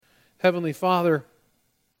Heavenly Father,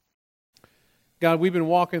 God, we've been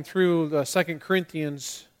walking through the 2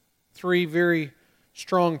 Corinthians, 3 very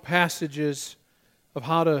strong passages of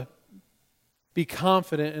how to be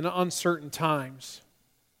confident in uncertain times.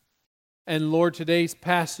 And Lord, today's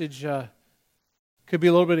passage could be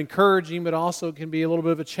a little bit encouraging, but also can be a little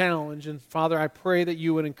bit of a challenge. And Father, I pray that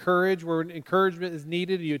you would encourage where encouragement is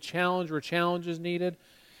needed, you would challenge where challenge is needed.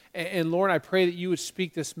 And Lord, I pray that you would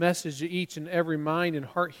speak this message to each and every mind and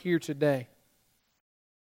heart here today.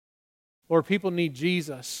 Lord, people need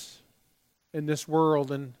Jesus in this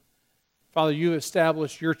world. And Father, you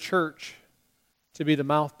established your church to be the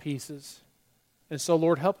mouthpieces. And so,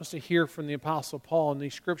 Lord, help us to hear from the Apostle Paul in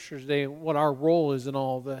these scriptures today what our role is in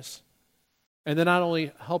all of this. And then not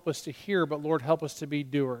only help us to hear, but Lord, help us to be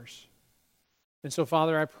doers. And so,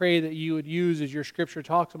 Father, I pray that you would use, as your scripture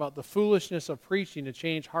talks about, the foolishness of preaching to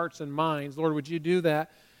change hearts and minds. Lord, would you do that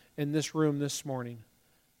in this room this morning?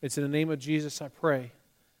 It's in the name of Jesus I pray.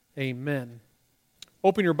 Amen.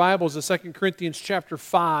 Open your Bibles to 2 Corinthians chapter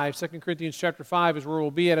 5. 2 Corinthians chapter 5 is where we'll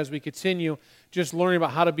be at as we continue just learning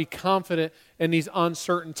about how to be confident in these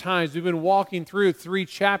uncertain times. We've been walking through 3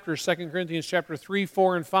 chapters, 2 Corinthians chapter 3,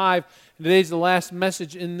 4, and 5. And today's the last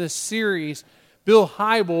message in this series. Bill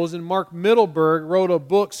Hybels and Mark Mittelberg wrote a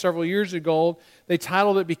book several years ago. They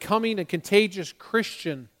titled it Becoming a Contagious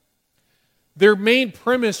Christian. Their main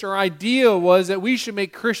premise or idea was that we should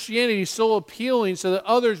make Christianity so appealing so that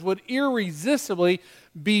others would irresistibly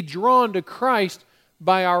be drawn to Christ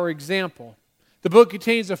by our example. The book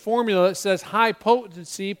contains a formula that says high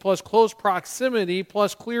potency plus close proximity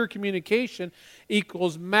plus clear communication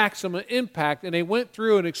equals maximum impact. And they went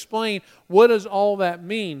through and explained what does all that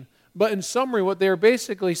mean. But in summary, what they're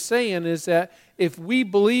basically saying is that if we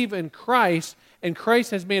believe in Christ, and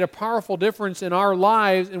Christ has made a powerful difference in our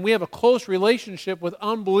lives, and we have a close relationship with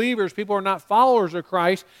unbelievers, people who are not followers of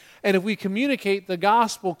Christ, and if we communicate the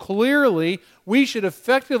gospel clearly, we should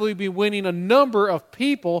effectively be winning a number of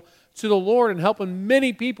people to the Lord and helping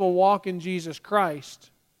many people walk in Jesus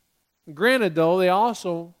Christ. Granted, though, they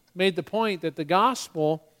also made the point that the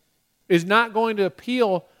gospel is not going to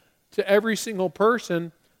appeal to every single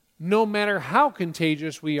person, no matter how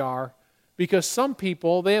contagious we are, because some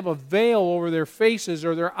people, they have a veil over their faces,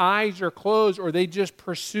 or their eyes are closed, or they just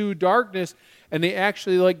pursue darkness, and they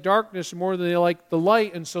actually like darkness more than they like the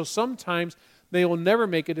light, and so sometimes they will never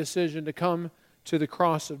make a decision to come to the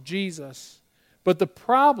cross of Jesus. But the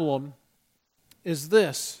problem is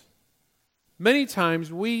this. Many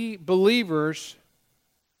times we believers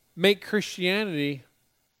make Christianity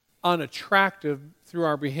unattractive through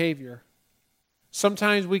our behavior.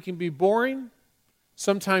 Sometimes we can be boring.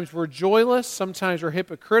 Sometimes we're joyless. Sometimes we're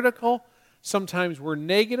hypocritical. Sometimes we're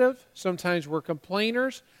negative. Sometimes we're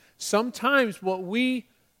complainers. Sometimes what we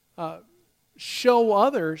show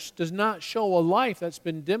others does not show a life that's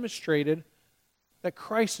been demonstrated that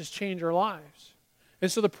Christ has changed our lives.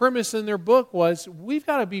 And so the premise in their book was we've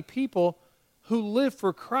got to be people who live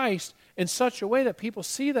for Christ in such a way that people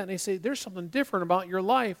see that and they say, there's something different about your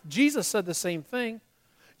life. Jesus said the same thing.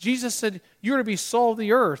 Jesus said, you're to be salt of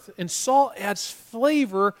the earth, and salt adds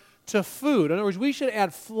flavor to food. In other words, we should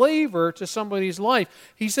add flavor to somebody's life.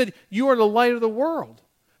 He said, you are the light of the world,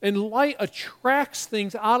 and light attracts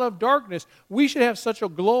things out of darkness. We should have such a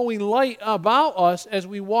glowing light about us as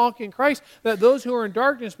we walk in Christ that those who are in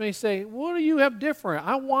darkness may say, what do you have different?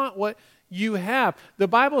 I want what you have. The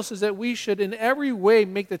Bible says that we should in every way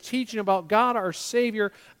make the teaching about God our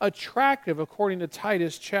Savior attractive, according to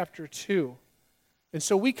Titus chapter 2. And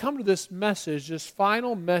so we come to this message, this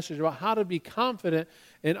final message about how to be confident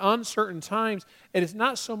in uncertain times. And it's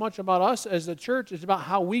not so much about us as the church, it's about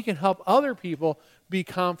how we can help other people be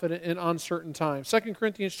confident in uncertain times. 2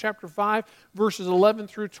 Corinthians chapter 5, verses 11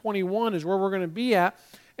 through 21 is where we're going to be at.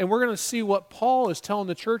 And we're going to see what Paul is telling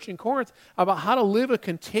the church in Corinth about how to live a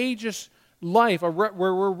contagious life, where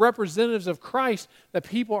we're representatives of Christ, that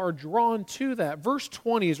people are drawn to that. Verse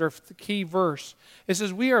 20 is our key verse. It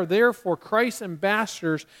says, we are therefore Christ's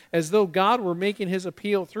ambassadors, as though God were making his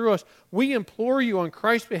appeal through us. We implore you on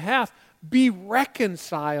Christ's behalf, be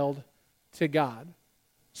reconciled to God.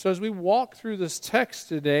 So as we walk through this text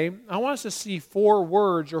today, I want us to see 4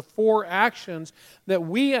 words or 4 actions that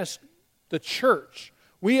we as the church,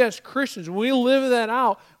 we as Christians, when we live that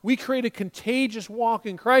out, we create a contagious walk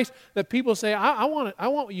in Christ that people say, I want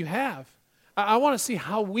what you have. I want to see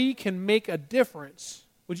how we can make a difference.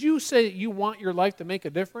 Would you say that you want your life to make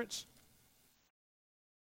a difference?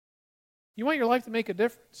 You want your life to make a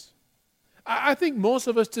difference? I think most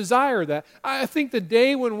of us desire that. I think the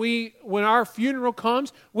day when our funeral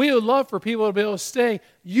comes, we would love for people to be able to say,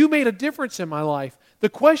 you made a difference in my life. The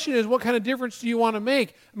question is, what kind of difference do you want to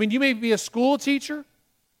make? I mean, you may be a school teacher,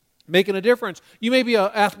 making a difference. You may be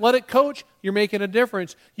an athletic coach, you're making a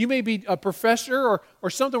difference. You may be a professor or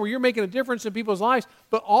something where you're making a difference in people's lives.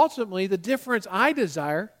 But ultimately, the difference I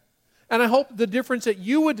desire, and I hope the difference that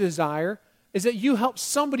you would desire, is that you help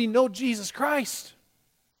somebody know Jesus Christ.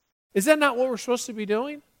 Is that not what we're supposed to be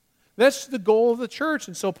doing? That's the goal of the church.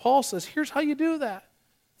 And so Paul says, here's how you do that.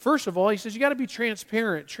 First of all, he says, you got to be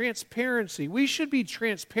transparent. Transparency. We should be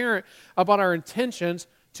transparent about our intentions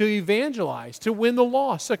to evangelize, to win the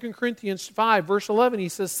lost. 2 Corinthians 5, verse 11, he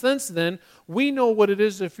says, since then, we know what it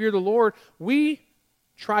is to fear the Lord. We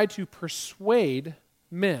try to persuade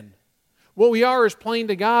men. What we are is plain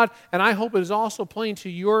to God, and I hope it is also plain to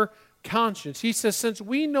your conscience. He says, since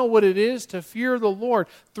we know what it is to fear the Lord,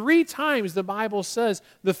 3 times the Bible says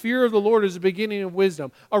the fear of the Lord is the beginning of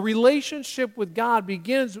wisdom. A relationship with God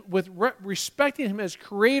begins with respecting Him as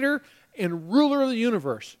creator and ruler of the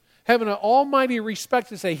universe. Having an almighty respect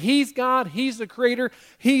to say, He's God, He's the creator,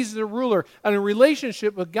 He's the ruler. And a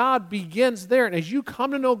relationship with God begins there. And as you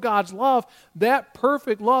come to know God's love, that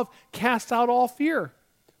perfect love casts out all fear.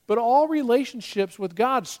 But all relationships with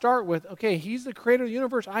God start with, okay, He's the creator of the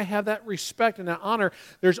universe. I have that respect and that honor.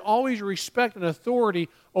 There's always respect and authority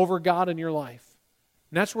over God in your life.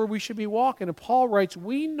 And that's where we should be walking. And Paul writes,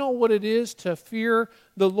 we know what it is to fear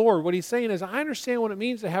the Lord. What he's saying is, I understand what it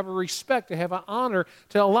means to have a respect, to have an honor,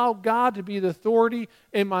 to allow God to be the authority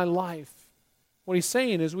in my life. What he's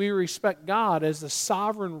saying is we respect God as the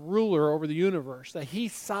sovereign ruler over the universe, that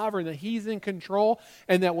He's sovereign, that He's in control,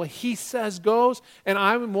 and that what He says goes, and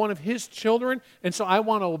I'm one of His children, and so I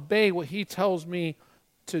want to obey what He tells me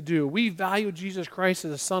to do. We value Jesus Christ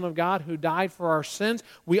as the Son of God who died for our sins.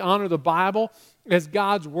 We honor the Bible as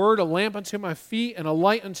God's Word, a lamp unto my feet and a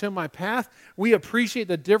light unto my path. We appreciate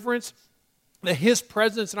the difference that His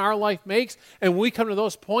presence in our life makes, and when we come to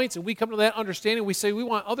those points and we come to that understanding, we say we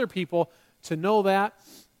want other people to know that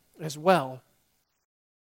as well.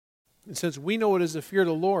 And since we know it is to fear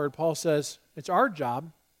the Lord, Paul says it's our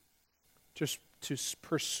job to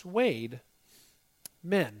persuade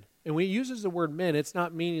men. And when he uses the word men, it's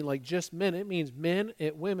not meaning like just men. It means men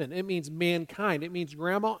and women. It means mankind. It means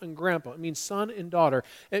grandma and grandpa. It means son and daughter.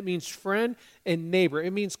 It means friend and neighbor.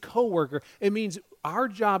 It means coworker. It means our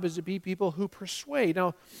job is to be people who persuade.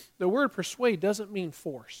 Now, the word persuade doesn't mean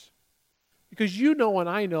force. Because you know and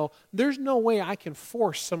I know, there's no way I can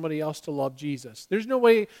force somebody else to love Jesus. There's no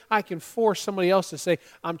way I can force somebody else to say,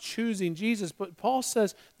 I'm choosing Jesus. But Paul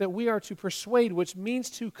says that we are to persuade, which means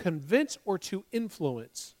to convince or to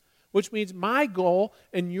influence. Which means my goal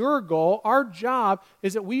and your goal, our job,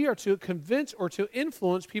 is that we are to convince or to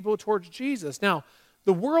influence people towards Jesus. Now,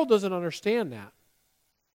 the world doesn't understand that.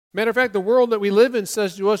 Matter of fact, the world that we live in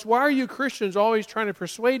says to us, why are you Christians always trying to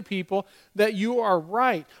persuade people that you are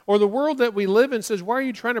right? Or the world that we live in says, why are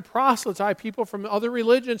you trying to proselytize people from other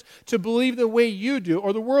religions to believe the way you do?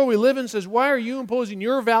 Or the world we live in says, why are you imposing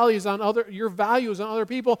your values on other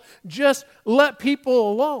people? Just let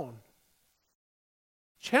people alone.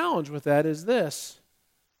 Challenge with that is this.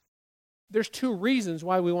 There's 2 reasons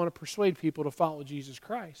why we want to persuade people to follow Jesus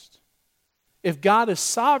Christ. If God is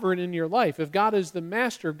sovereign in your life, if God is the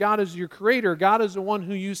master, if God is your creator, God is the one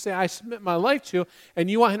who you say, I submit my life to,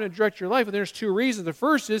 and you want Him to direct your life, and there's 2 reasons. The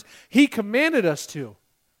first is He commanded us to.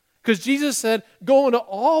 Because Jesus said, go into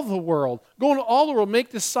all the world. Go into all the world,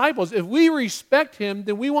 make disciples. If we respect Him,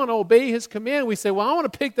 then we want to obey His command. We say, well, I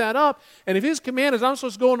want to pick that up. And if His command is I'm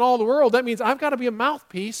supposed to go into all the world, that means I've got to be a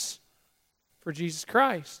mouthpiece for Jesus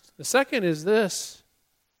Christ. The second is this.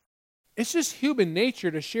 It's just human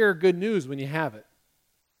nature to share good news when you have it.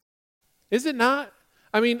 Is it not?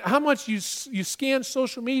 I mean, how much you scan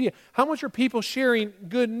social media, how much are people sharing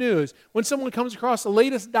good news? When someone comes across the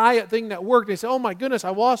latest diet thing that worked, they say, oh my goodness, I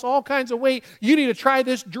lost all kinds of weight. You need to try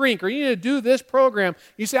this drink or you need to do this program.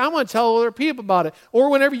 You say, I'm going to tell other people about it.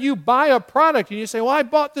 Or whenever you buy a product and you say, well, I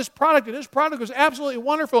bought this product and this product was absolutely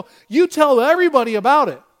wonderful, you tell everybody about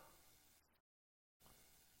it.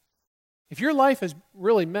 If your life has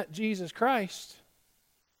really met Jesus Christ,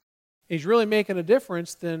 He's really making a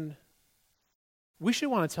difference, then we should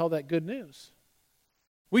want to tell that good news.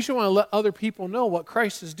 We should want to let other people know what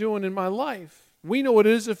Christ is doing in my life. We know what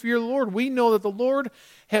it is to fear the Lord. We know that the Lord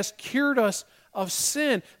has cured us of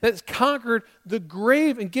sin, that's conquered the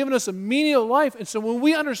grave and given us a meaning of life. And so when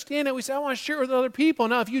we understand it, we say, I want to share it with other people.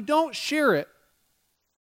 Now, if you don't share it,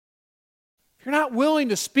 if you're not willing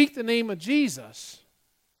to speak the name of Jesus,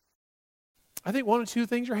 I think 1 of 2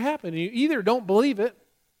 things are happening. You either don't believe it,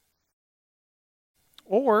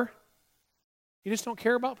 or you just don't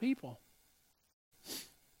care about people.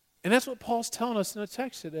 And that's what Paul's telling us in the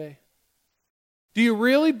text today. Do you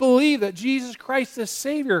really believe that Jesus Christ is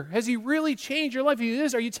Savior? Has He really changed your life? If He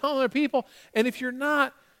is, are you telling other people? And if you're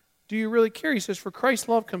not, do you really care? He says, for Christ's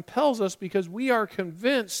love compels us because we are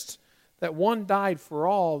convinced that one died for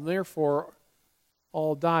all, and therefore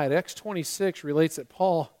all died. Acts 26 relates that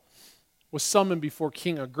Paul was summoned before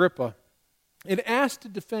King Agrippa and asked to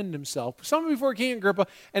defend himself. Summoned before King Agrippa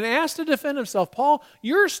and asked to defend himself. Paul,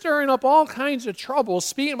 you're stirring up all kinds of trouble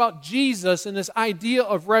speaking about Jesus and this idea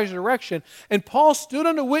of resurrection. And Paul stood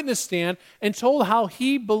on the witness stand and told how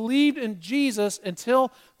he believed in Jesus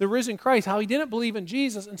until the risen Christ, how he didn't believe in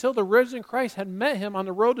Jesus until the risen Christ had met him on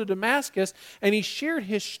the road to Damascus, and he shared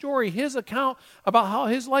his story, his account about how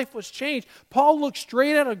his life was changed. Paul looked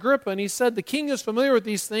straight at Agrippa and he said, the king is familiar with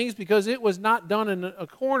these things because it was not done in a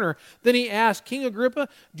corner. Then he asked, King Agrippa,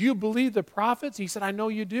 do you believe the prophets? He said, I know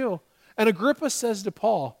you do. And Agrippa says to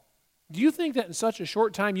Paul, do you think that in such a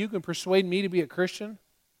short time you can persuade me to be a Christian?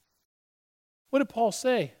 What did Paul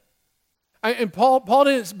say? And Paul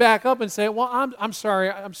didn't back up and say, well, I'm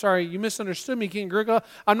sorry, you misunderstood me, King Agrippa.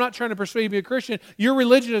 I'm not trying to persuade you to be a Christian. Your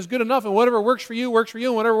religion is good enough, and whatever works for you,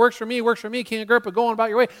 and whatever works for me, King Agrippa, go on about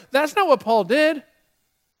your way. That's not what Paul did.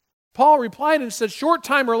 Paul replied and said, short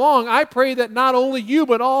time or long, I pray that not only you,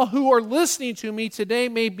 but all who are listening to me today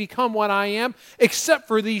may become what I am, except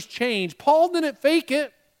for these chains. Paul didn't fake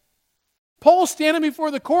it. Paul's standing before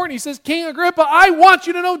the court, and he says, King Agrippa, I want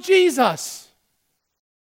you to know Jesus.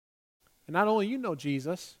 And not only you know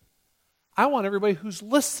Jesus, I want everybody who's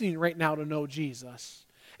listening right now to know Jesus.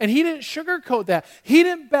 And he didn't sugarcoat that. He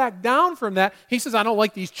didn't back down from that. He says, I don't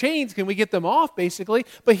like these chains. Can we get them off, basically?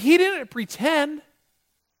 But he didn't pretend.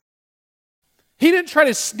 He didn't try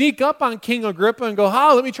to sneak up on King Agrippa and go,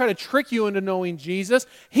 let me try to trick you into knowing Jesus.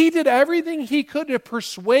 He did everything he could to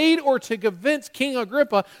persuade or to convince King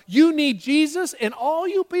Agrippa, you need Jesus, and all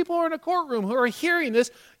you people who are in the courtroom who are hearing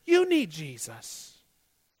this, you need Jesus.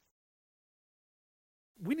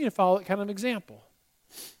 We need to follow that kind of example.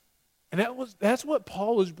 And that's what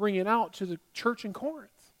Paul was bringing out to the church in Corinth.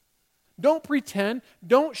 Don't pretend.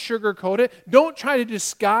 Don't sugarcoat it. Don't try to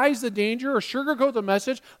disguise the danger or sugarcoat the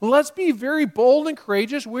message. Let's be very bold and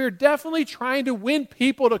courageous. We're definitely trying to win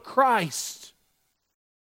people to Christ.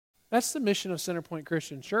 That's the mission of Centerpoint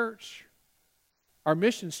Christian Church. Our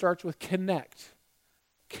mission starts with connect.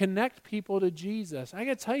 Connect people to Jesus. I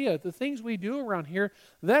got to tell you, the things we do around here,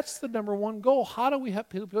 that's the number one goal. How do we help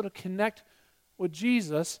people to connect with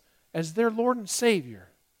Jesus as their Lord and Savior,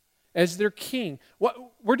 as their King?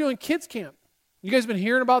 We're doing kids camp. You guys been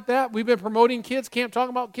hearing about that? We've been promoting kids camp,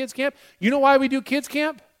 talking about kids camp. You know why we do kids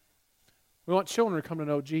camp? We want children to come to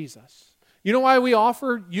know Jesus. You know why we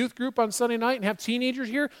offer youth group on Sunday night and have teenagers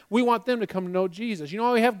here? We want them to come to know Jesus. You know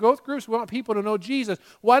why we have growth groups? We want people to know Jesus.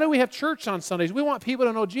 Why do we have church on Sundays? We want people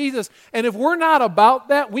to know Jesus. And if we're not about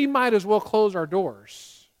that, we might as well close our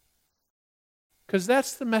doors. Because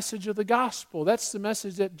that's the message of the gospel. That's the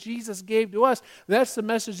message that Jesus gave to us. That's the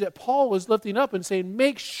message that Paul was lifting up and saying,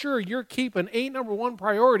 make sure you're keeping number one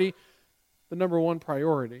priority the number one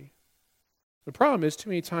priority. The problem is too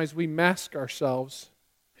many times we mask ourselves.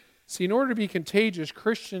 See, in order to be contagious,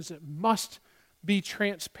 Christians must be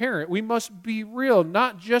transparent. We must be real,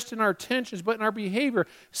 not just in our intentions, but in our behavior.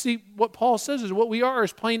 See, what Paul says is what we are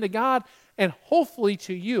is plain to God and hopefully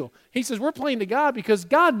to you. He says we're plain to God because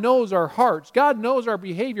God knows our hearts. God knows our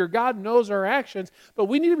behavior. God knows our actions. But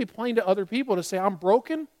we need to be plain to other people to say, I'm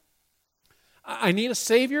broken. I need a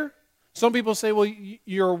Savior. Some people say, well,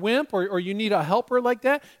 you're a wimp or you need a helper like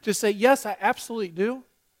that. To say, yes, I absolutely do.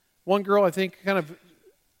 One girl, I think, kind of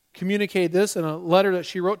communicated this in a letter that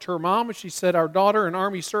she wrote to her mom. And she said, our daughter, an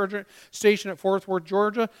Army sergeant stationed at Fort Worth,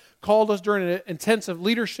 Georgia, called us during an intensive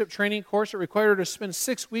leadership training course that required her to spend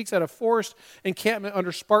 6 weeks at a forest encampment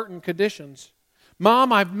under Spartan conditions.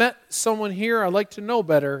 Mom, I've met someone here I'd like to know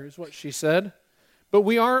better, is what she said. But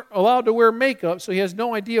we aren't allowed to wear makeup, so he has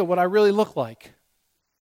no idea what I really look like.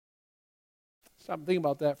 Stop and think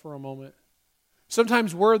about that for a moment.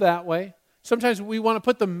 Sometimes we're that way. Sometimes we want to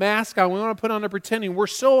put the mask on. We want to put on the pretending. We're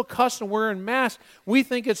so accustomed to wearing masks, we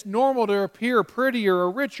think it's normal to appear prettier or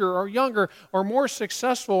richer or younger or more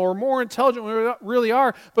successful or more intelligent than we really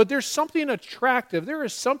are. But there's something attractive. There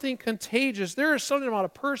is something contagious. There is something about a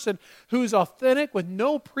person who's authentic with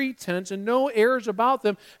no pretense and no airs about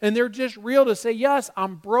them. And they're just real to say, yes,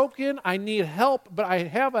 I'm broken. I need help, but I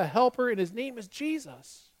have a helper, and his name is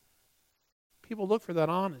Jesus. People look for that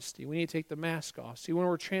honesty. We need to take the mask off. See, when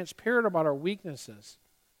we're transparent about our weaknesses,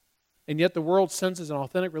 and yet the world senses an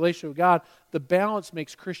authentic relationship with God, the balance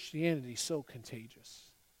makes Christianity so contagious.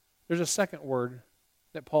 There's a second word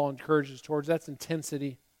that Paul encourages towards. That's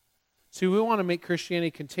intensity. See, we want to make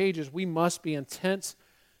Christianity contagious. We must be intense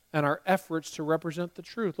and our efforts to represent the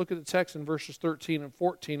truth. Look at the text in verses 13 and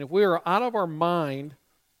 14. If we are out of our mind,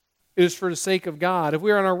 it is for the sake of God. If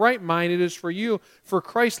we are in our right mind, it is for you. For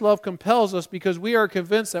Christ's love compels us, because we are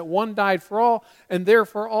convinced that one died for all, and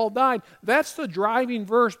therefore all died. That's the driving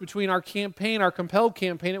verse between our campaign, our compelled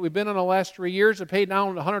campaign that we've been on the last 3 years to pay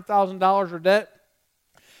down $100,000 of debt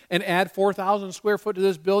and add 4,000 square foot to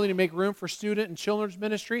this building to make room for student and children's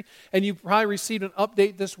ministry. And you probably received an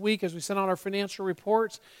update this week as we sent out our financial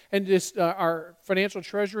reports. And just our financial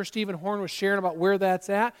treasurer, Stephen Horn, was sharing about where that's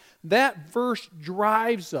at. That verse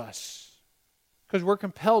drives us because we're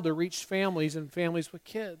compelled to reach families and families with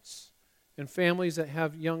kids and families that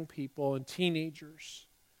have young people and teenagers.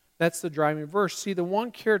 That's the driving verse. See, the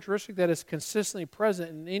one characteristic that is consistently present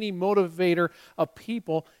in any motivator of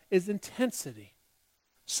people is intensity.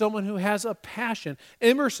 Someone who has a passion.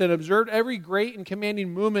 Emerson observed every great and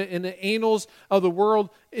commanding movement in the annals of the world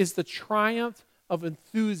is the triumph of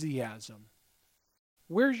enthusiasm.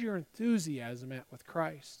 Where's your enthusiasm at with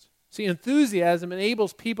Christ? See, enthusiasm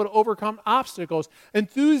enables people to overcome obstacles.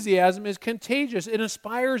 Enthusiasm is contagious. It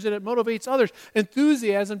inspires and it motivates others.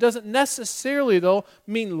 Enthusiasm doesn't necessarily, though,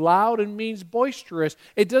 mean loud and means boisterous.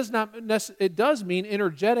 It does mean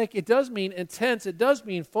energetic. It does mean intense. It does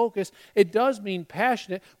mean focused. It does mean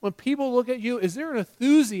passionate. When people look at you, is there an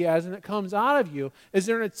enthusiasm that comes out of you? Is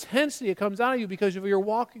there an intensity that comes out of you because of your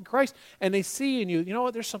walk in Christ? And they see in you, you know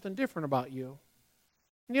what, there's something different about you.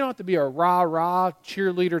 You don't have to be a rah-rah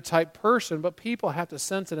cheerleader type person, but people have to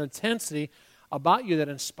sense an intensity about you that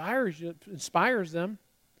inspires them.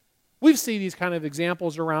 We've seen these kind of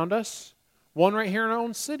examples around us. One right here in our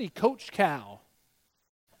own city, Coach Cal.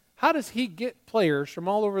 How does he get players from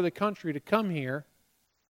all over the country to come here,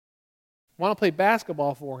 want to play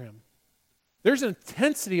basketball for him? There's an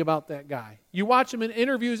intensity about that guy. You watch him in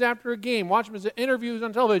interviews after a game. Watch him in interviews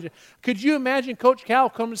on television. Could you imagine Coach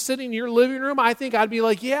Cal coming sitting in your living room? I think I'd be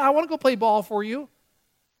like, yeah, I want to go play ball for you.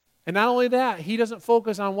 And not only that, he doesn't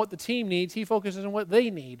focus on what the team needs. He focuses on what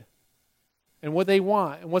they need and what they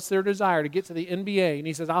want and what's their desire to get to the NBA. And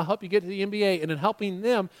he says, I'll help you get to the NBA. And in helping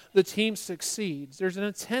them, the team succeeds. There's an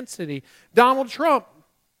intensity. Donald Trump.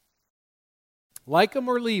 Like him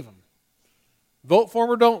or leave him. Vote for him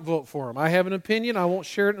or don't vote for him. I have an opinion. I won't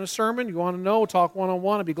share it in a sermon. You want to know, we'll talk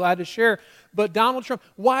one-on-one. I'd be glad to share. But Donald Trump,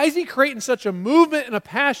 why is he creating such a movement and a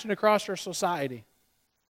passion across our society?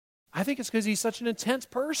 I think it's because he's such an intense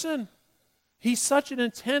person. He's such an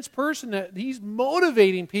intense person that he's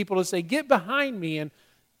motivating people to say, get behind me and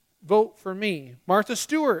vote for me. Martha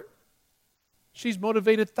Stewart, she's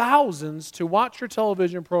motivated thousands to watch her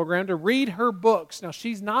television program, to read her books. Now,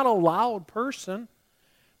 she's not a loud person,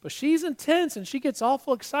 but she's intense, and she gets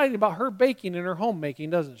awful excited about her baking and her homemaking,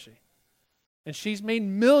 doesn't she? And she's made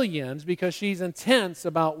millions because she's intense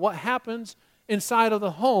about what happens inside of the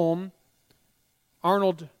home.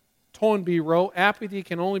 Arnold Toynbee wrote, apathy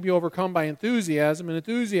can only be overcome by enthusiasm, and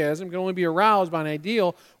enthusiasm can only be aroused by an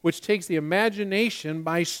ideal which takes the imagination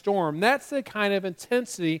by storm. That's the kind of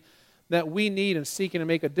intensity that we need in seeking to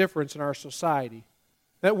make a difference in our society.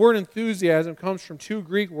 That word enthusiasm comes from two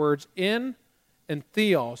Greek words, in and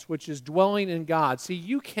theos, which is dwelling in God. See,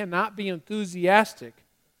 you cannot be enthusiastic,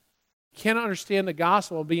 cannot understand the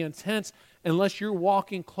gospel and be intense unless you're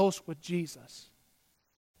walking close with Jesus.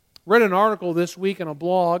 Read an article this week in a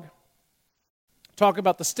blog talking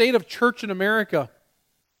about the state of church in America.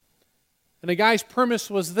 And the guy's premise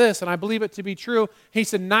was this, and I believe it to be true. He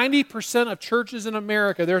said 90% of churches in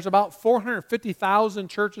America, there's about 450,000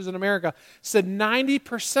 churches in America, said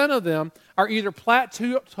 90% of them are either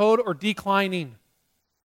plateaued or declining.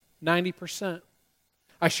 90%.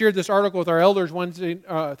 I shared this article with our elders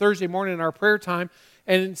Thursday morning in our prayer time,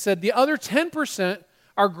 and it said the other 10%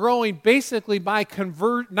 are growing basically by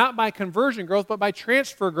not by conversion growth, but by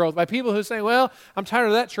transfer growth, by people who say, well, I'm tired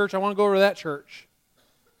of that church, I want to go over to that church.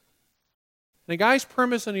 And the guy's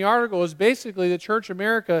premise in the article is basically the church in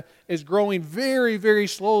America is growing very, very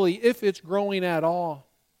slowly, if it's growing at all.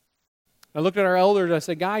 I looked at our elders, I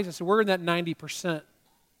said, guys, we're in that 90%.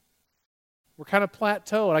 We're kind of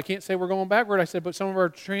plateaued. I can't say we're going backward. I said, but some of our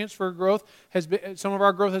growth has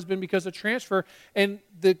been because of transfer. And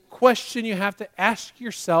the question you have to ask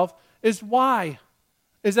yourself is why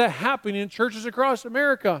is that happening in churches across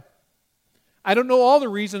America? I don't know all the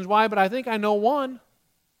reasons why, but I think I know one.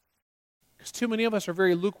 Because too many of us are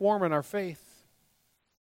very lukewarm in our faith.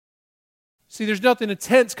 See, there's nothing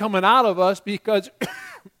intense coming out of us because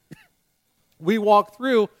we walk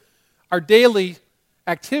through our daily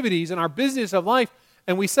activities and our business of life,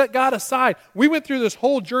 and we set God aside. We went through this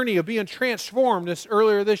whole journey of being transformed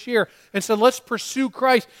earlier this year and said, let's pursue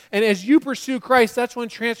Christ. And as you pursue Christ, that's when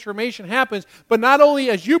transformation happens. But not only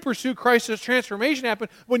as you pursue Christ does transformation happen,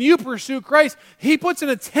 when you pursue Christ, He puts an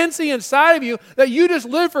intensity inside of you that you just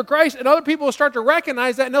live for Christ, and other people will start to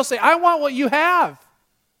recognize that, and they'll say, I want what you have.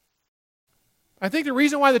 I think the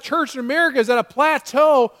reason why the church in America is at a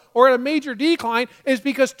plateau or at a major decline is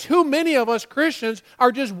because too many of us Christians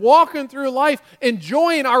are just walking through life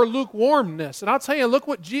enjoying our lukewarmness. And I'll tell you, look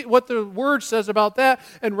what the Word says about that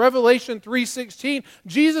in Revelation 3:16.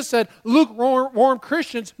 Jesus said, lukewarm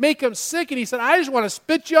Christians make them sick. And He said, I just want to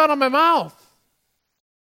spit you out of my mouth.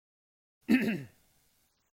 The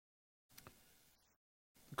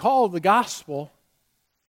call of the gospel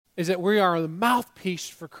is that we are the mouthpiece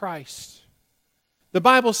for Christ. The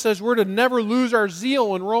Bible says we're to never lose our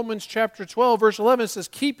zeal. In Romans chapter 12, verse 11, it says,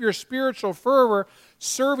 keep your spiritual fervor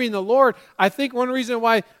serving the Lord. I think one reason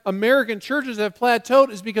why American churches have plateaued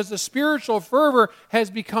is because the spiritual fervor has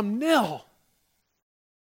become nil.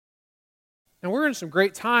 And we're in some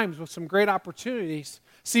great times with some great opportunities.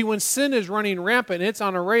 See, when sin is running rampant and it's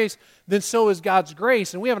on a race, then so is God's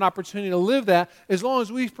grace. And we have an opportunity to live that as long as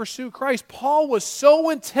we pursue Christ. Paul was so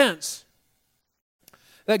intense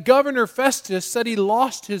that Governor Festus said he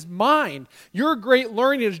lost his mind. Your great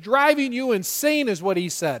learning is driving you insane, is what he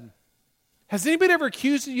said. Has anybody ever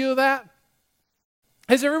accused you of that?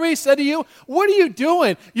 Has everybody said to you, what are you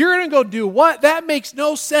doing? You're going to go do what? That makes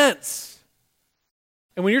no sense.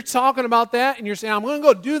 And when you're talking about that and you're saying, I'm going to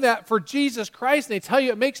go do that for Jesus Christ, and they tell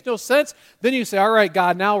you it makes no sense, then you say, all right,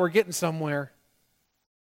 God, now we're getting somewhere.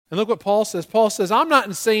 And look what Paul says. Paul says, I'm not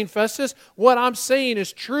insane, Festus. What I'm saying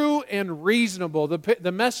is true and reasonable.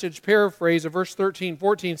 The Message paraphrase of verse 13,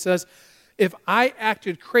 14 says, if I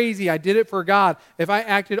acted crazy, I did it for God. If I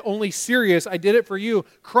acted only serious, I did it for you.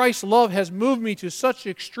 Christ's love has moved me to such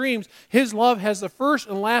extremes. His love has the first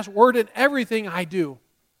and last word in everything I do.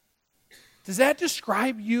 Does that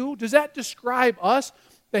describe you? Does that describe us?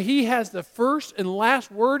 That He has the first and last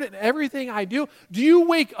word in everything I do? Do you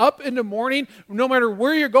wake up in the morning, no matter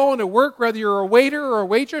where you're going to work, whether you're a waiter or a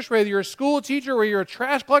waitress, whether you're a school teacher, whether you're a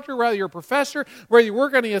trash collector, whether you're a professor, whether you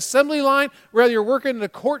work on the assembly line, whether you're working in the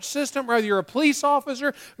court system, whether you're a police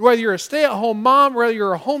officer, whether you're a stay-at-home mom, whether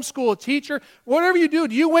you're a homeschool teacher, whatever you do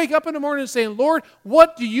you wake up in the morning and say, Lord,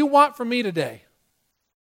 what do you want from me today?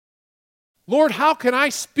 Lord, how can I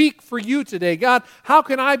speak for you today? God, how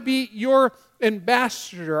can I be your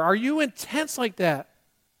ambassador? Are you intense like that?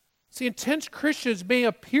 See, intense Christians may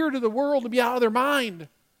appear to the world to be out of their mind,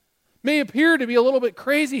 may appear to be a little bit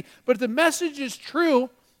crazy, but if the message is true,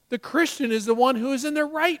 the Christian is the one who is in their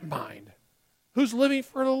right mind, who's living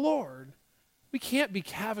for the Lord. We can't be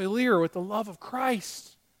cavalier with the love of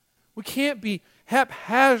Christ. We can't be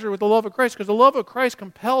haphazard with the love of Christ, because the love of Christ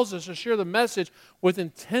compels us to share the message with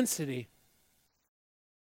intensity,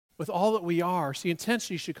 with all that we are. See,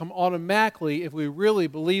 intensity should come automatically if we really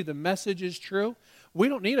believe the message is true. We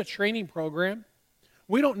don't need a training program.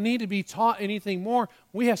 We don't need to be taught anything more.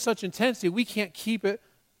 We have such intensity, we can't keep it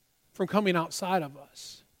from coming outside of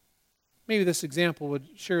us. Maybe this example would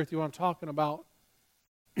share with you what I'm talking about.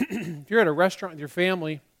 If you're at a restaurant with your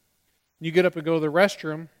family, and you get up and go to the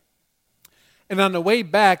restroom, and on the way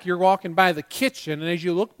back, you're walking by the kitchen, and as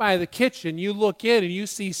you look by the kitchen, you look in and you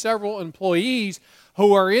see several employees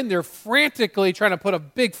who are in there frantically trying to put a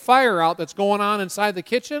big fire out that's going on inside the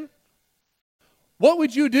kitchen. What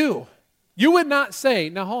would you do? You would not say,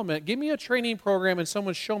 now hold a minute, give me a training program and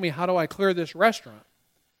someone show me how do I clear this restaurant.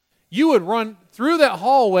 You would run through that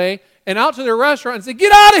hallway and out to the restaurant and say,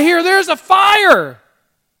 get out of here, there's a fire.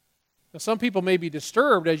 Now, some people may be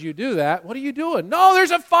disturbed as you do that. What are you doing? No,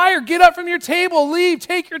 there's a fire. Get up from your table. Leave.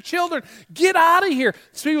 Take your children. Get out of here.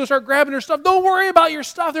 So people start grabbing their stuff. Don't worry about your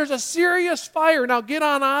stuff. There's a serious fire. Now get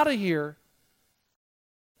on out of here.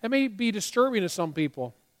 That may be disturbing to some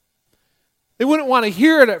people. They wouldn't want to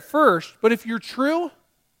hear it at first, but if you're true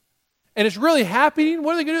and it's really happening,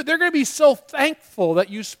 what are they going to do? They're going to be so thankful that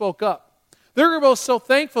you spoke up. They're going to be so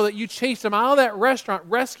thankful that you chased them out of that restaurant,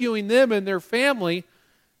 rescuing them and their family.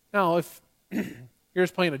 Now, if you're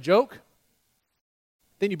just playing a joke,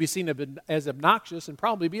 then you'd be seen as obnoxious and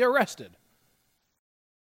probably be arrested.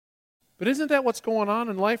 But isn't that what's going on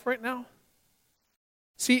in life right now?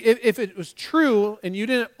 See, if it was true and you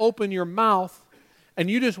didn't open your mouth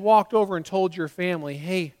and you just walked over and told your family,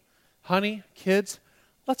 hey, honey, kids,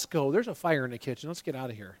 let's go. There's a fire in the kitchen. Let's get out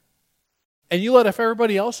of here. And you let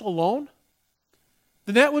everybody else alone,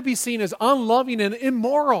 then that would be seen as unloving and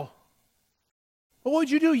immoral. What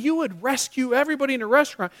would you do? You would rescue everybody in a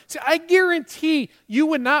restaurant. See, I guarantee you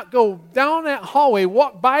would not go down that hallway,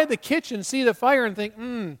 walk by the kitchen, see the fire, and think,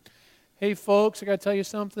 hey, folks, I got to tell you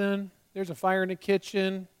something. There's a fire in the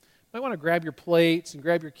kitchen. You might want to grab your plates and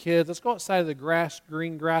grab your kids. Let's go outside of the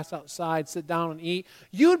green grass outside, sit down and eat.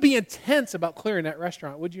 You would be intense about clearing that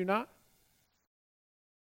restaurant, would you not?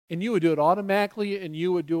 And you would do it automatically, and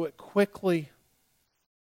you would do it quickly.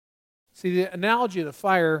 See, the analogy of the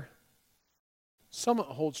fire somewhat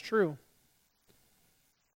holds true.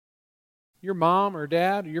 Your mom or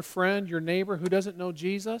dad or your friend, your neighbor who doesn't know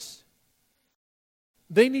Jesus,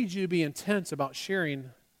 they need you to be intense about sharing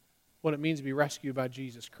what it means to be rescued by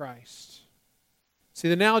Jesus Christ. See,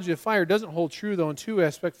 the analogy of fire doesn't hold true, though, in two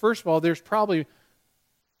aspects. First of all, there's probably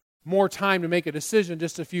more time to make a decision,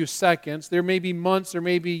 just a few seconds. There may be months, there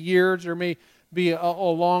may be years, there may be a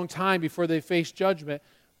long time before they face judgment.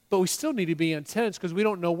 But we still need to be intense because we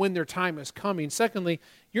don't know when their time is coming. Secondly,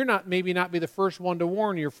 you're maybe not be the first one to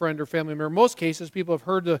warn your friend or family member. In most cases, people have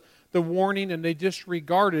heard the warning and they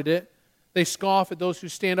disregarded it. They scoff at those who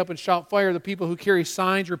stand up and shout fire. The people who carry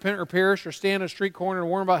signs, repent or perish, or stand on a street corner and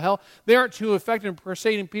warn about hell, they aren't too effective in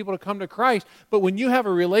persuading people to come to Christ. But when you have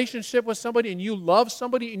a relationship with somebody and you love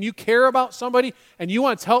somebody and you care about somebody and you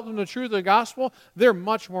want to tell them the truth of the gospel, they're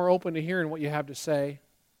much more open to hearing what you have to say.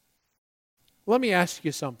 Let me ask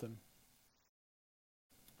you something.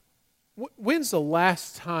 When's the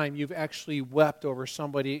last time you've actually wept over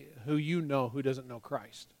somebody who you know who doesn't know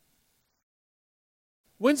Christ?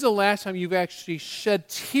 When's the last time you've actually shed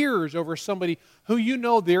tears over somebody who you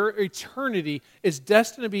know their eternity is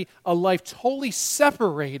destined to be a life totally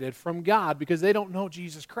separated from God because they don't know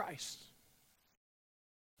Jesus Christ?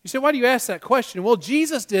 You say, why do you ask that question? Well,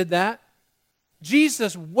 Jesus did that.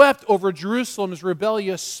 Jesus wept over Jerusalem's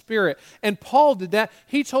rebellious spirit. And Paul did that.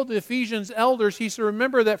 He told the Ephesians elders, he said,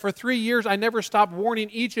 remember that for 3 years I never stopped warning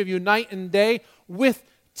each of you night and day with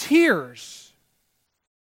tears.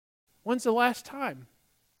 When's the last time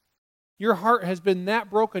your heart has been that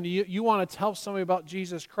broken you want to tell somebody about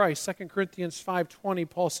Jesus Christ? 2 Corinthians 5:20,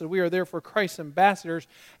 Paul said, we are therefore Christ's ambassadors,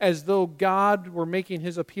 as though God were making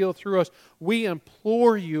his appeal through us. We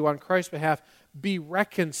implore you on Christ's behalf, be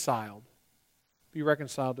reconciled. Be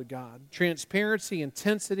reconciled to God. Transparency,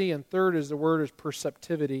 intensity, and third is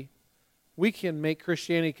perceptivity. We can make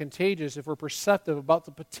Christianity contagious if we're perceptive about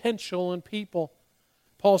the potential in people.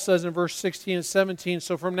 Paul says in verse 16 and 17,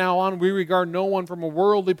 so from now on we regard no one from a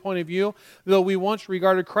worldly point of view. Though we once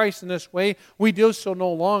regarded Christ in this way, we do so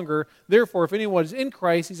no longer. Therefore, if anyone is in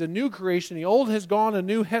Christ, he's a new creation. The old has gone, the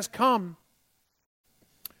new has come.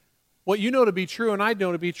 What you know to be true and I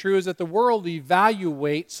know to be true is that the world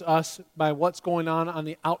evaluates us by what's going on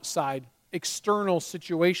the outside, external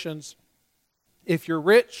situations. If you're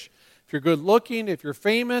rich, if you're good looking, if you're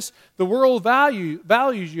famous, the world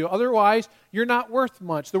values you. Otherwise, you're not worth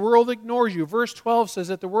much. The world ignores you. Verse 12 says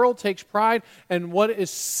that the world takes pride in what is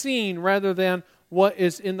seen rather than what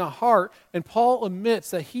is in the heart. And Paul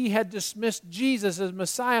admits that he had dismissed Jesus as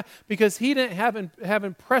Messiah because he didn't have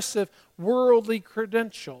impressive worldly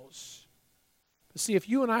credentials. But see, if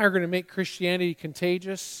you and I are going to make Christianity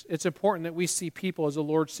contagious, it's important that we see people as the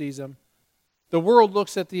Lord sees them. The world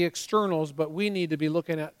looks at the externals, but we need to be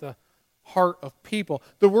looking at the heart of people.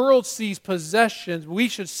 The world sees possessions. We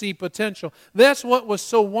should see potential. That's what was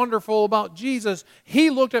so wonderful about Jesus. He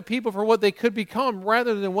looked at people for what they could become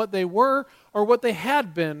rather than what they were or what they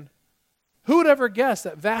had been. Who would ever guess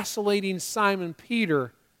that vacillating Simon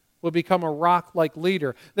Peter would become a rock-like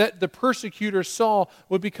leader? That the persecutor Saul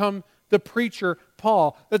would become the preacher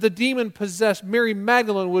Paul? That the demon-possessed Mary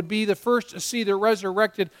Magdalene would be the first to see the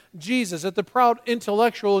resurrected Jesus? That the proud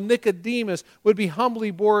intellectual Nicodemus would be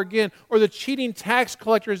humbly born again? Or the cheating tax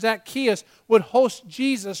collector Zacchaeus would host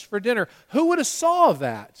Jesus for dinner? Who would have saw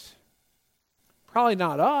that? Probably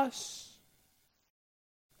not us,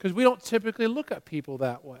 because we don't typically look at people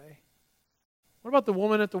that way. What about the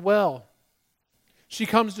woman at the well? She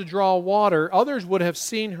comes to draw water. Others would have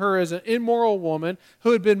seen her as an immoral woman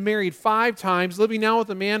who had been married 5 times, living now with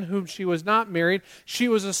a man whom she was not married. She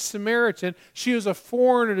was a Samaritan. She was a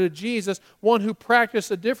foreigner to Jesus, one who practiced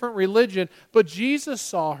a different religion. But Jesus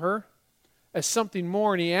saw her as something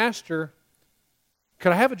more, and he asked her,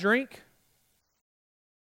 could I have a drink?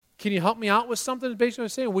 Can you help me out with something? Basically what I'm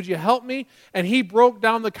saying, would you help me? And he broke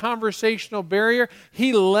down the conversational barrier.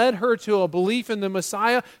 He led her to a belief in the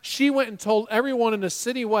Messiah. She went and told everyone in the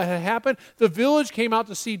city what had happened. The village came out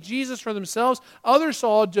to see Jesus for themselves. Others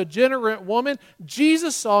saw a degenerate woman.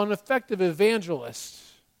 Jesus saw an effective evangelist.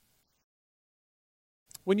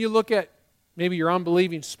 When you look at maybe your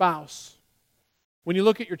unbelieving spouse, When you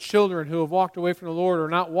look at your children who have walked away from the Lord or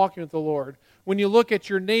not walking with the Lord, when you look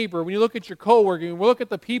at your neighbor, when you look at your coworker, when you look at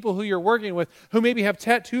the people who you're working with, who maybe have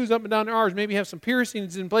tattoos up and down their arms, maybe have some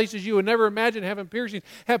piercings in places you would never imagine having piercings,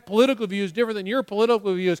 have political views different than your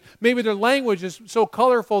political views. Maybe their language is so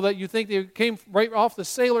colorful that you think they came right off the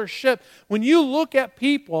sailor ship. When you look at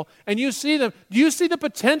people and you see them, do you see the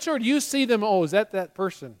potential or do you see them, oh, is that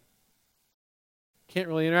person? Can't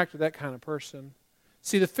really interact with that kind of person.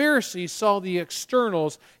 See, the Pharisees saw the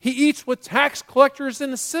externals. He eats with tax collectors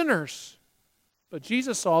and sinners. But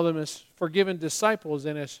Jesus saw them as forgiven disciples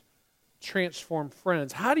and as transformed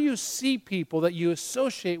friends. How do you see people that you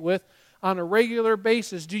associate with on a regular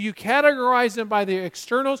basis? Do you categorize them by the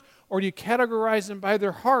externals or do you categorize them by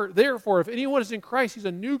their heart? Therefore, if anyone is in Christ, he's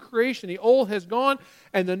a new creation. The old has gone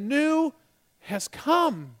and the new has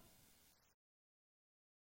come.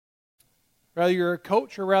 Whether you're a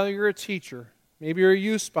coach or whether you're a teacher, maybe you're a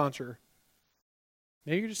youth sponsor,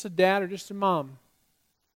 maybe you're just a dad or just a mom.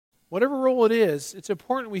 Whatever role it is, it's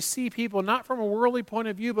important we see people not from a worldly point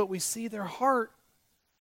of view, but we see their heart.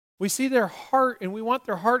 We see their heart, and we want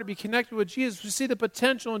their heart to be connected with Jesus. We see the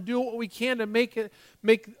potential and do what we can to make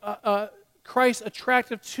Christ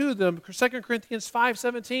attractive to them. 2 Corinthians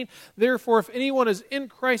 5:17, therefore, if anyone is in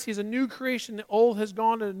Christ, he's a new creation. The old has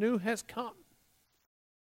gone and the new has come.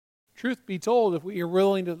 Truth be told, if we are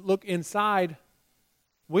willing to look inside,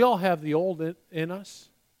 we all have the old in us.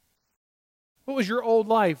 What was your old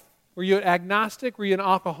life? Were you an agnostic? Were you an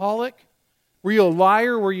alcoholic? Were you a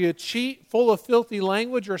liar? Were you a cheat, full of filthy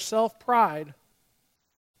language or self-pride?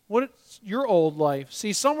 What's your old life?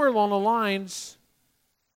 See, somewhere along the lines,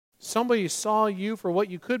 somebody saw you for what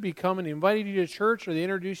you could become and invited you to church or they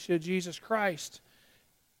introduced you to Jesus Christ.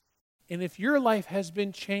 And if your life has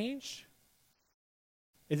been changed,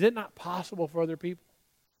 is it not possible for other people?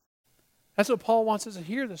 That's what Paul wants us to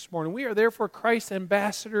hear this morning. We are therefore Christ's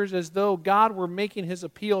ambassadors as though God were making his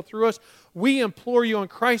appeal through us. We implore you on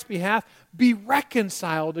Christ's behalf, be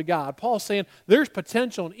reconciled to God. Paul's saying there's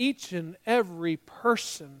potential in each and every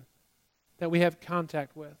person that we have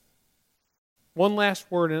contact with. One last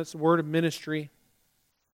word, and it's the word of ministry.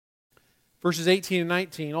 Verses 18 and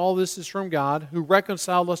 19, all this is from God, who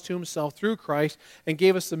reconciled us to himself through Christ and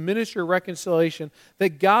gave us the ministry of reconciliation,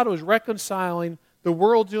 that God was reconciling the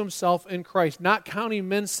world to himself in Christ, not counting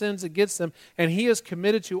men's sins against them, and he has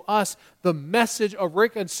committed to us the message of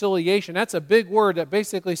reconciliation. That's a big word that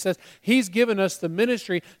basically says he's given us the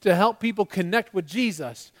ministry to help people connect with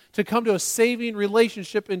Jesus, to come to a saving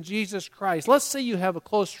relationship in Jesus Christ. Let's say you have a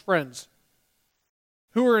close friends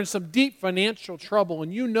who are in some deep financial trouble,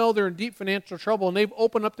 and you know they're in deep financial trouble, and they've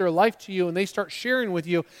opened up their life to you, and they start sharing with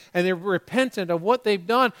you, and they're repentant of what they've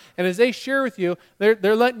done, and as they share with you, they're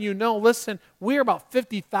letting you know, listen, we're about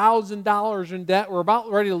 $50,000 in debt, we're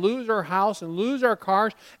about ready to lose our house and lose our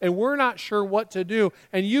cars, and we're not sure what to do,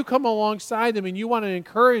 and you come alongside them, and you want to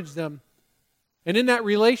encourage them. And in that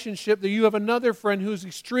relationship, that you have another friend who's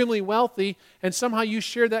extremely wealthy, and somehow you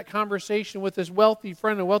share that conversation with this wealthy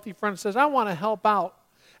friend, and a wealthy friend says, I want to help out.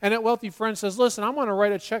 And that wealthy friend says, listen, I want to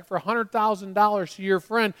write a check for $100,000 to your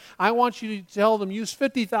friend. I want you to tell them use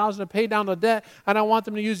 $50,000 to pay down the debt, and I want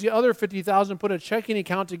them to use the other $50,000 to put a checking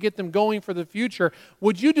account to get them going for the future.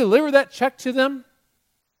 Would you deliver that check to them?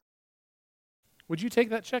 Would you take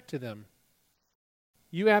that check to them?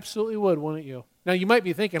 You absolutely would, wouldn't you? Now, you might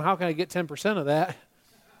be thinking, how can I get 10% of that?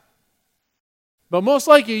 But most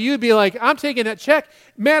likely, you'd be like, I'm taking that check.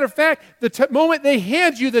 Matter of fact, the moment they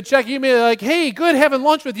hand you the check, you'd be like, hey, good having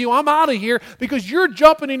lunch with you. I'm out of here, because you're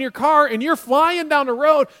jumping in your car and you're flying down the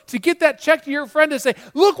road to get that check to your friend and say,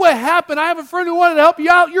 look what happened. I have a friend who wanted to help you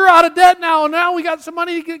out. You're out of debt now, and now we got some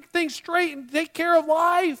money to get things straight and take care of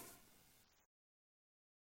life.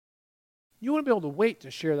 You wouldn't be able to wait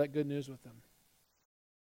to share that good news with them.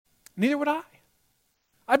 Neither would I.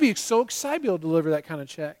 I'd be so excited to be able to deliver that kind of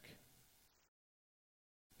check.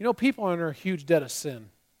 You know, people are under a huge debt of sin.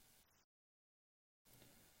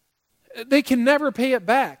 They can never pay it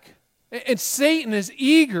back. And Satan is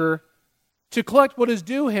eager to collect what is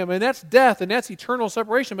due him, and that's death, and that's eternal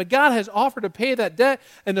separation. But God has offered to pay that debt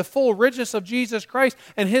in the full richness of Jesus Christ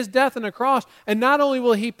and his death on the cross. And not only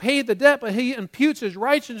will he pay the debt, but he imputes his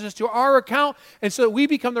righteousness to our account, and so that we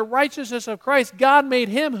become the righteousness of Christ. God made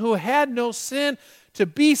him who had no sin to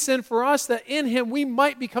be sin for us, that in him we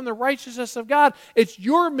might become the righteousness of God. It's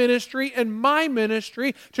your ministry and my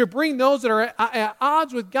ministry to bring those that are at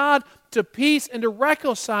odds with God to peace and to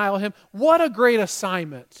reconcile him. What a great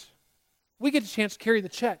assignment. We get a chance to carry the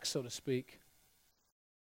check, so to speak.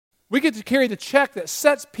 We get to carry the check that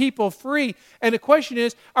sets people free. And the question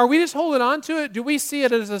is, are we just holding on to it? Do we see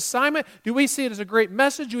it as an assignment? Do we see it as a great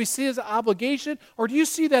message? Do we see it as an obligation? Or do you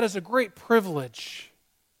see that as a great privilege?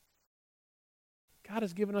 God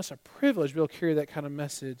has given us a privilege to be able to carry that kind of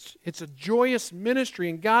message. It's a joyous ministry,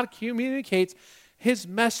 and God communicates His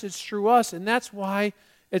message through us. And that's why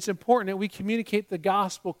it's important that we communicate the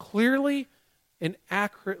gospel clearly and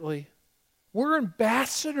accurately. We're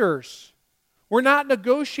ambassadors. We're not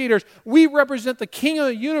negotiators. We represent the King of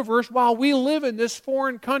the universe while we live in this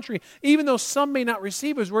foreign country. Even though some may not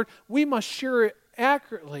receive His word, we must share it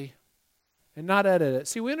accurately and not edit it.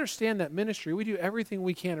 See, we understand that ministry. We do everything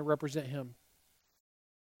we can to represent Him.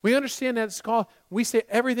 We understand that it's called, we say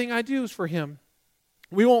everything I do is for Him.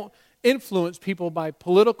 We won't influence people by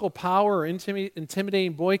political power or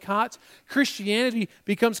intimidating boycotts. Christianity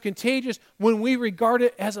becomes contagious when we regard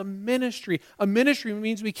it as a ministry. A ministry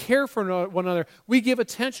means we care for one another. We give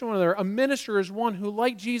attention to one another. A minister is one who,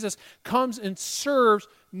 like Jesus, comes and serves,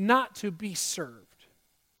 not to be served.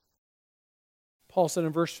 Paul said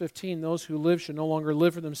in verse 15, those who live should no longer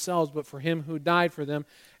live for themselves, but for Him who died for them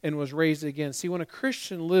and was raised again. See, when a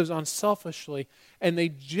Christian lives unselfishly and they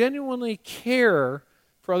genuinely care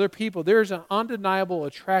for other people, there's an undeniable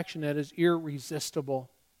attraction that is irresistible.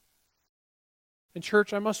 And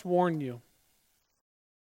church, I must warn you,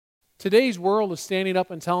 today's world is standing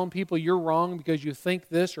up and telling people you're wrong because you think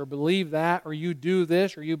this or believe that or you do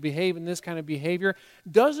this or you behave in this kind of behavior.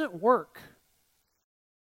 Doesn't work.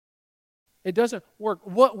 It doesn't work.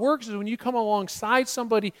 What works is when you come alongside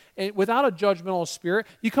somebody without a judgmental spirit,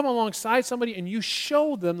 you come alongside somebody and you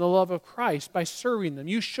show them the love of Christ by serving them.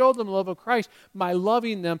 You show them the love of Christ by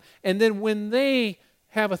loving them. And then when they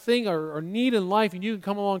have a thing or need in life and you can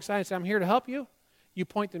come alongside and say, I'm here to help you, you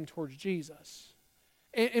point them towards Jesus.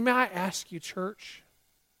 And may I ask you, church,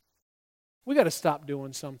 we got to stop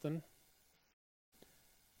doing something.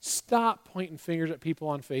 Stop pointing fingers at people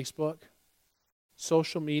on Facebook,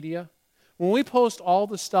 social media. When we post all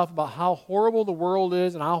the stuff about how horrible the world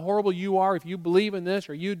is and how horrible you are if you believe in this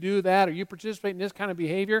or you do that or you participate in this kind of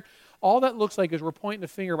behavior, all that looks like is we're pointing the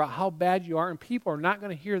finger about how bad you are, and people are not going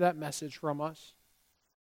to hear that message from us.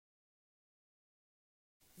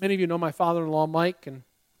 Many of you know my father-in-law, Mike, and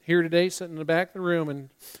here today, sitting in the back of the room, and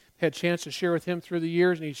had a chance to share with him through the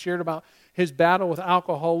years, and he shared about his battle with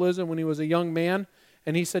alcoholism when he was a young man.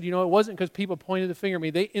 And he said, it wasn't because people pointed the finger at me.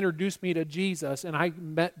 They introduced me to Jesus, and I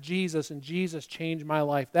met Jesus, and Jesus changed my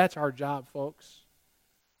life. That's our job, folks.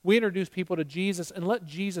 We introduce people to Jesus and let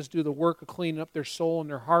Jesus do the work of cleaning up their soul and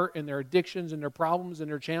their heart and their addictions and their problems and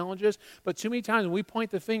their challenges. But too many times when we point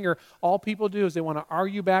the finger, all people do is they want to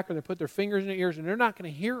argue back or they put their fingers in their ears, and they're not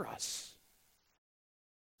going to hear us.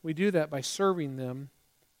 We do that by serving them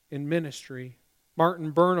in ministry. Martin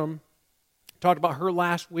Burnham talked about her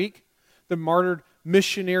last week. The martyred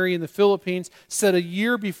missionary in the Philippines said a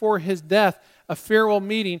year before his death, a farewell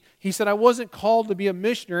meeting, he said, I wasn't called to be a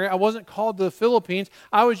missionary. I wasn't called to the Philippines.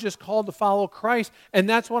 I was just called to follow Christ, and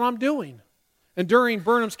that's what I'm doing. And during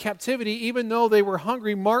Burnham's captivity, even though they were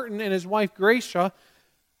hungry, Martin and his wife Gracia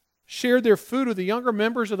shared their food with the younger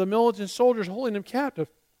members of the militant soldiers holding them captive.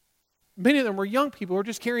 Many of them were young people who were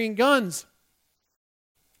just carrying guns.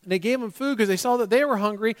 And they gave them food because they saw that they were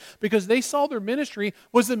hungry, because they saw their ministry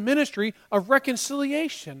was the ministry of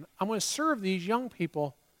reconciliation. I'm going to serve these young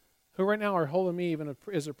people who right now are holding me even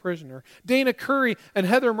as a prisoner. Dana Curry and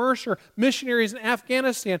Heather Mercer, missionaries in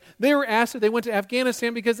Afghanistan, they were asked if they went to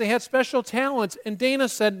Afghanistan because they had special talents. And Dana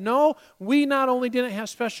said, no, we not only didn't have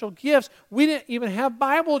special gifts, we didn't even have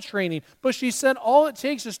Bible training. But she said, all it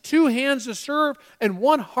takes is 2 hands to serve and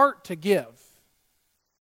 1 heart to give.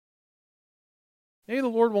 Maybe the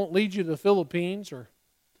Lord won't lead you to the Philippines or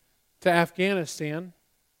to Afghanistan.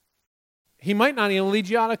 He might not even lead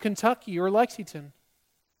you out of Kentucky or Lexington.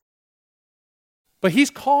 But He's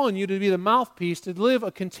calling you to be the mouthpiece, to live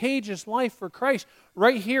a contagious life for Christ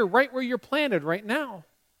right here, right where you're planted right now.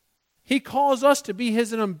 He calls us to be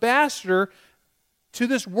His ambassador to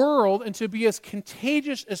this world and to be as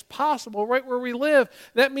contagious as possible right where we live.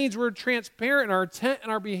 That means we're transparent in our intent and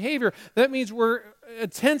our behavior. That means we're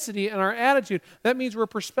intensity in our attitude. That means we're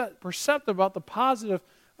perceptive about the positive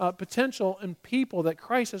potential in people that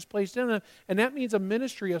Christ has placed in them. And that means a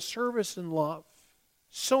ministry of service and love.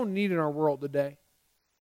 So needed in our world today.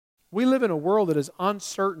 We live in a world that is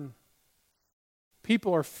uncertain.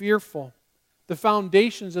 People are fearful. The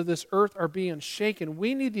foundations of this earth are being shaken.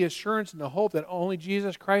 We need the assurance and the hope that only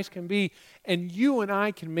Jesus Christ can be. And you and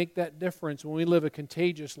I can make that difference when we live a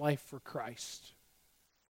contagious life for Christ.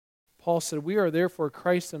 Paul said, we are therefore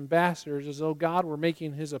Christ's ambassadors, as though God were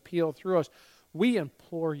making His appeal through us. We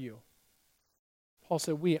implore you. Paul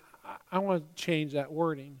said, I want to change that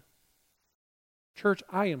wording. Church,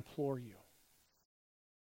 I implore you.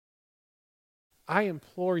 I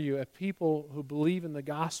implore you, as people who believe in the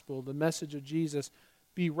gospel, the message of Jesus,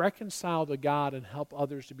 be reconciled to God and help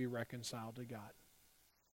others to be reconciled to God.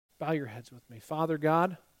 Bow your heads with me. Father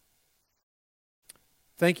God,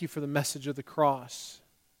 thank you for the message of the cross.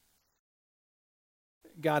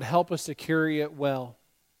 God, help us to carry it well.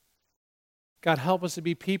 God, help us to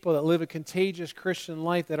be people that live a contagious Christian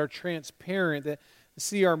life, that are transparent, that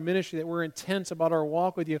see our ministry, that we're intense about our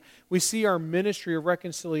walk with you. We see our ministry of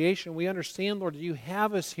reconciliation. We understand, Lord, that you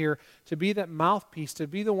have us here to be that mouthpiece, to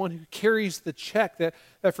be the one who carries the check, that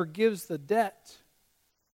forgives the debt.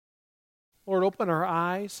 Lord, open our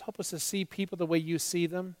eyes. Help us to see people the way you see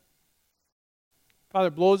them. Father,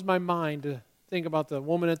 it blows my mind to think about the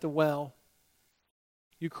woman at the well.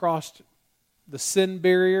 You crossed the sin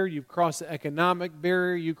barrier. You've crossed the economic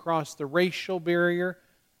barrier. You crossed the racial barrier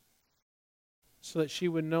so that she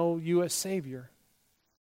would know you as Savior.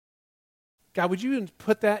 God, would you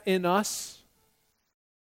put that in us?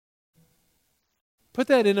 Put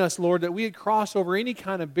that in us, Lord, that we would cross over any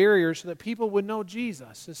kind of barrier so that people would know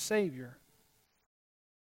Jesus as Savior.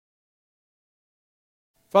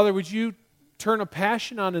 Father, would you turn a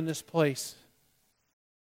passion on in this place?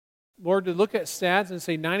 Lord, to look at stats and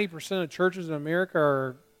say 90% of churches in America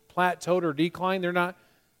are plateaued or declined, they're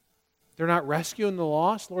not rescuing the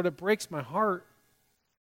lost. Lord, it breaks my heart.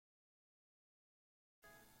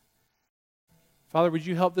 Father, would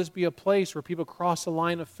you help this be a place where people cross the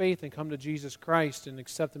line of faith and come to Jesus Christ and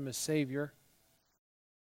accept Him as Savior?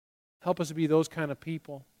 Help us to be those kind of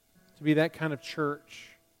people, to be that kind of church.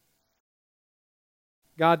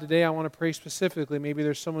 God, today I want to pray specifically. Maybe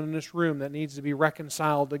there's someone in this room that needs to be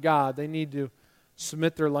reconciled to God. They need to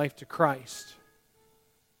submit their life to Christ.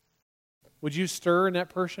 Would you stir in that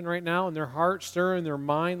person right now, in their heart, stir in their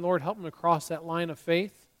mind? Lord, help them to cross that line of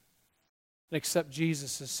faith and accept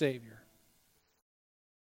Jesus as Savior.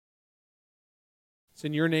 It's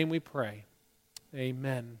in your name we pray.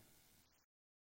 Amen.